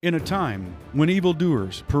In a time when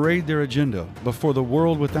evildoers parade their agenda before the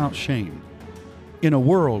world without shame, in a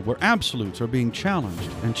world where absolutes are being challenged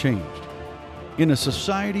and changed, in a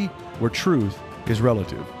society where truth is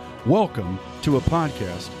relative, welcome to a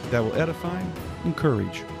podcast that will edify,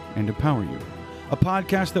 encourage, and empower you. A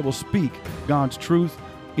podcast that will speak God's truth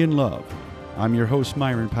in love. I'm your host,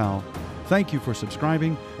 Myron Powell. Thank you for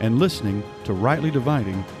subscribing and listening to Rightly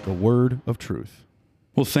Dividing the Word of Truth.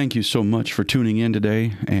 Well, thank you so much for tuning in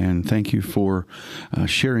today, and thank you for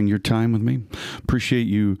sharing your time with me. Appreciate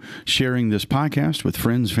you sharing this podcast with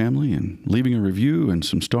friends, family, and leaving a review and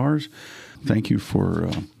some stars. Thank you for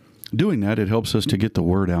doing that. It helps us to get the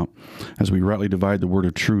word out as we rightly divide the word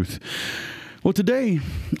of truth. Well, today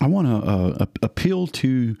I want to appeal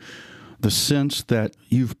to the sense that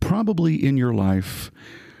you've probably in your life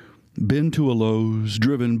been to a Lowe's,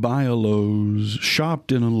 driven by a Lowe's,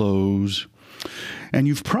 shopped in a Lowe's, and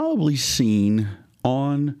you've probably seen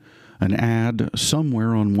on an ad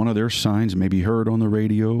somewhere on one of their signs, maybe heard on the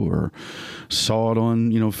radio or saw it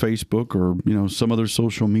on, Facebook or, some other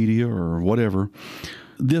social media or whatever,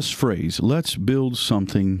 this phrase, let's build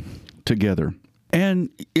something together. And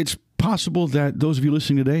it's possible that those of you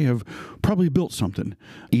listening today have probably built something.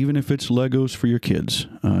 Even if it's Legos for your kids,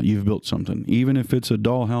 you've built something. Even if it's a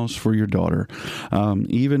dollhouse for your daughter.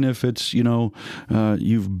 Even if it's,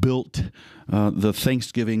 you've built the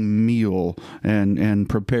Thanksgiving meal and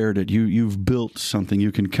prepared it. You've built something.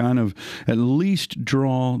 You can kind of at least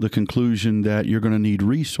draw the conclusion that you're going to need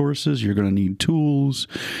resources, you're going to need tools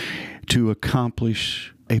to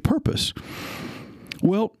accomplish a purpose.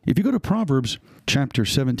 Well, if you go to Proverbs chapter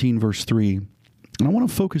 17, verse 3, and I want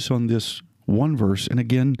to focus on this one verse, and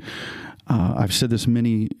again, I've said this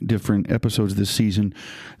many different episodes this season,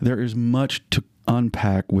 there is much to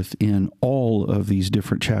unpack within all of these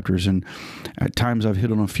different chapters, and at times I've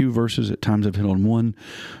hit on a few verses, at times I've hit on one.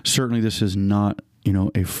 Certainly this is not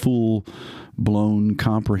a full-blown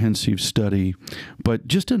comprehensive study, but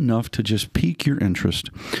just enough to just pique your interest.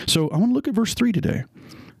 So I want to look at verse 3 today.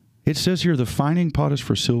 It says here, the fining pot is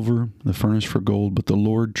for silver, the furnace for gold, but the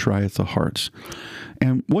Lord trieth the hearts.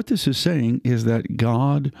 And what this is saying is that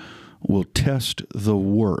God will test the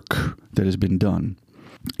work that has been done.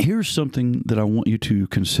 Here's something that I want you to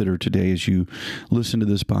consider today as you listen to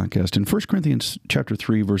this podcast. In 1 Corinthians chapter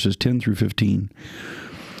 3, verses 10 through 15,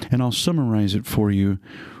 and I'll summarize it for you,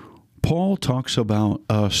 Paul talks about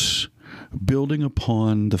us building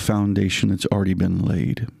upon the foundation that's already been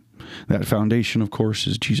laid. That foundation, of course,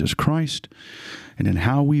 is Jesus Christ, and then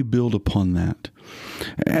how we build upon that.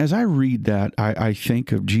 As I read that, I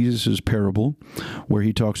think of Jesus' parable, where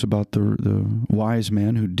he talks about the wise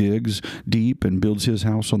man who digs deep and builds his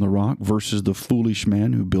house on the rock versus the foolish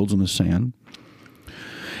man who builds on the sand.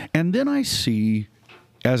 And then I see,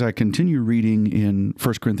 as I continue reading in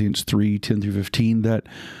 1 Corinthians 3, 10 through 15, that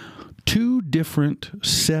two different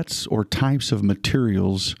sets or types of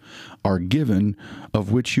materials are given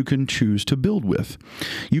of which you can choose to build with.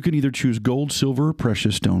 You can either choose gold, silver, or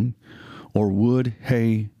precious stone, or wood,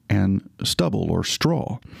 hay, and stubble or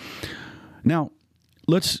straw. Now,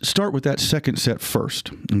 let's start with that second set first,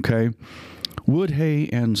 okay? Wood, hay,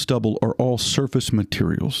 and stubble are all surface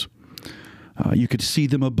materials. You could see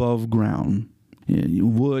them above ground.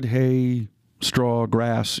 Wood, hay, straw,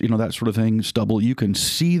 grass, that sort of thing, stubble, you can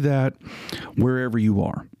see that wherever you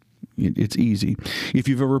are. It's easy. If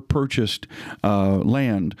you've ever purchased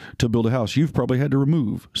land to build a house, you've probably had to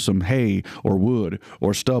remove some hay or wood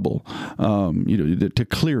or stubble, to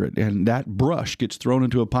clear it. And that brush gets thrown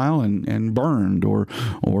into a pile and burned or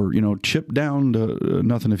chipped down to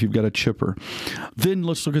nothing if you've got a chipper. Then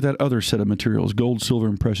let's look at that other set of materials, gold, silver,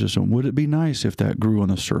 and precious stone. Would it be nice if that grew on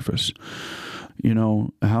the surface?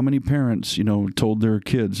 How many parents, told their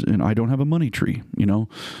kids, and I don't have a money tree,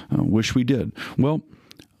 wish we did. Well,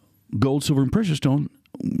 gold, silver, and precious stone,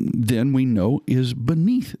 then we know, is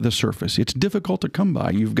beneath the surface. It's difficult to come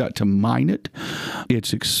by. You've got to mine it.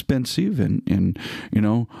 It's expensive, and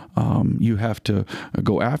you have to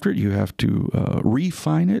go after it. You have to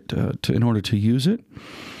refine it in order to use it.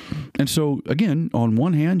 And so, again, on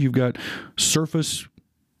one hand, you've got surface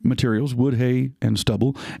materials, wood, hay, and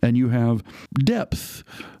stubble, and you have depth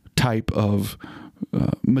type of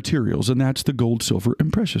materials, and that's the gold, silver,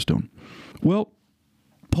 and precious stone. Well,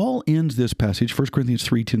 Paul ends this passage, 1 Corinthians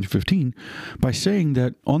 3, 10 to 15, by saying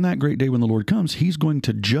that on that great day when the Lord comes, he's going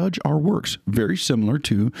to judge our works, very similar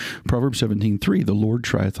to Proverbs 17, 3, the Lord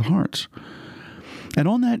trieth the hearts. And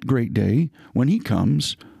on that great day, when he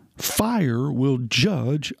comes, fire will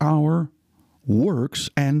judge our works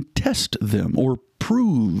and test them or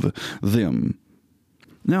prove them.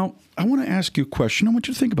 Now, I want to ask you a question. I want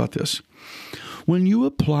you to think about this. when you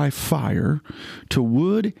apply fire to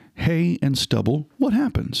wood, hay, and stubble, what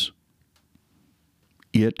happens?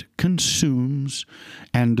 It consumes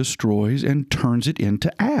and destroys and turns it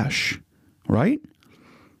into ash, right?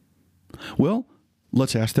 Well,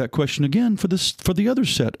 let's ask that question again for the other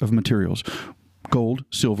set of materials. Gold,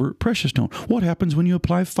 silver, precious stone. What happens when you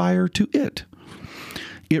apply fire to it?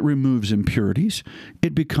 It removes impurities,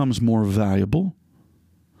 it becomes more valuable,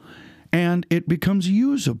 and it becomes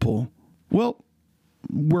usable. Well,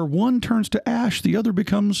 where one turns to ash, the other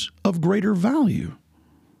becomes of greater value.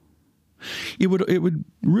 It would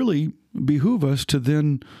really behoove us to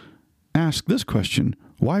then ask this question: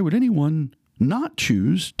 why would anyone not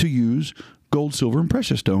choose to use gold, silver, and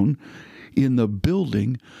precious stone in the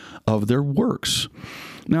building of their works?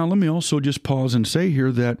 Now, let me also just pause and say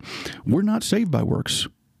here that we're not saved by works.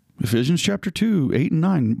 Ephesians chapter 2, 8 and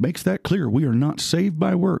 9 makes that clear. We are not saved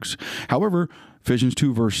by works. However, Ephesians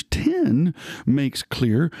 2 verse 10 makes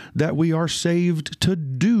clear that we are saved to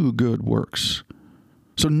do good works.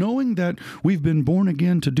 So knowing that we've been born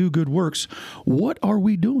again to do good works, what are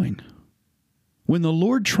we doing? When the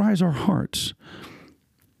Lord tries our hearts,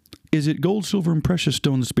 is it gold, silver, and precious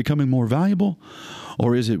stone that's becoming more valuable?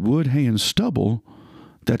 Or is it wood, hay, and stubble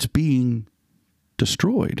that's being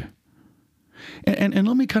destroyed? And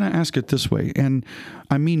let me kind of ask it this way, and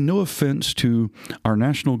I mean no offense to our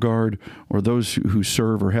National Guard or those who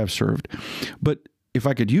serve or have served, but if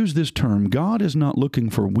I could use this term, God is not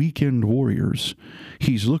looking for weekend warriors.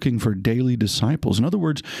 He's looking for daily disciples. In other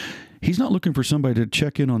words, He's not looking for somebody to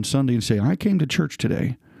check in on Sunday and say, I came to church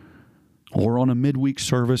today, or on a midweek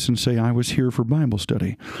service and say, I was here for Bible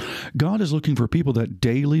study. God is looking for people that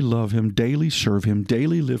daily love Him, daily serve Him,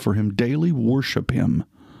 daily live for Him, daily worship Him.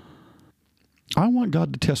 I want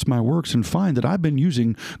God to test my works and find that I've been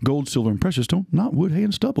using gold, silver, and precious stone, not wood, hay,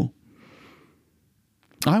 and stubble.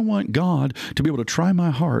 I want God to be able to try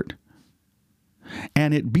my heart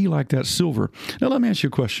and it be like that silver. Now, let me ask you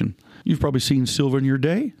a question. You've probably seen silver in your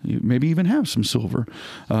day. You maybe even have some silver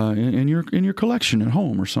in your collection at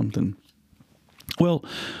home or something. Well,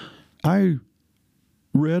 I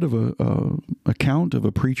read of a account of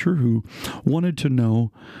a preacher who wanted to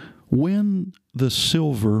know when the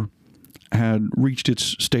silver had reached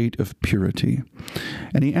its state of purity.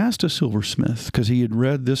 And he asked a silversmith, because he had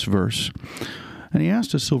read this verse, and he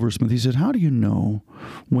asked a silversmith, he said, how do you know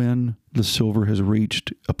when the silver has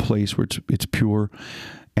reached a place where it's pure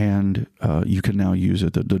and you can now use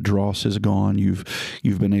it? The dross is gone. You've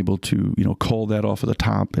been able to cull that off of the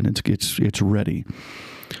top, and it's ready.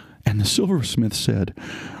 And the silversmith said,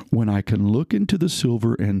 when I can look into the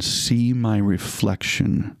silver and see my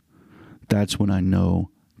reflection, that's when I know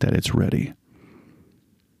that it's ready.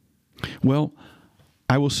 Well,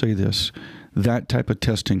 I will say this, that type of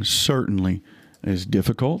testing certainly is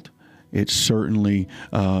difficult. It certainly,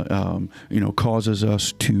 causes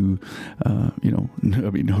us to,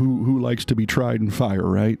 who likes to be tried in fire,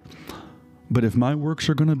 right? But if my works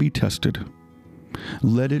are going to be tested,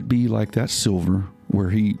 let it be like that silver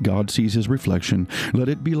where God sees His reflection. Let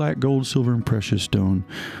it be like gold, silver, and precious stone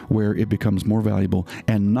where it becomes more valuable,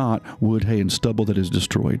 and not wood, hay, and stubble that is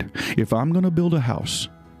destroyed. If I'm going to build a house,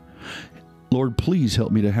 Lord, please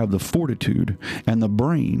help me to have the fortitude and the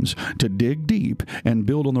brains to dig deep and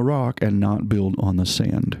build on the rock and not build on the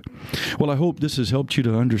sand. Well, I hope this has helped you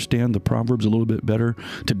to understand the Proverbs a little bit better,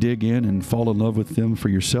 to dig in and fall in love with them for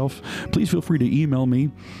yourself. Please feel free to email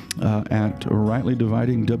me at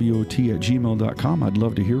rightlydividingwot@gmail.com. I'd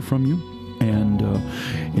love to hear from you. And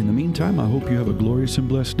in the meantime, I hope you have a glorious and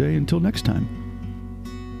blessed day. Until next time.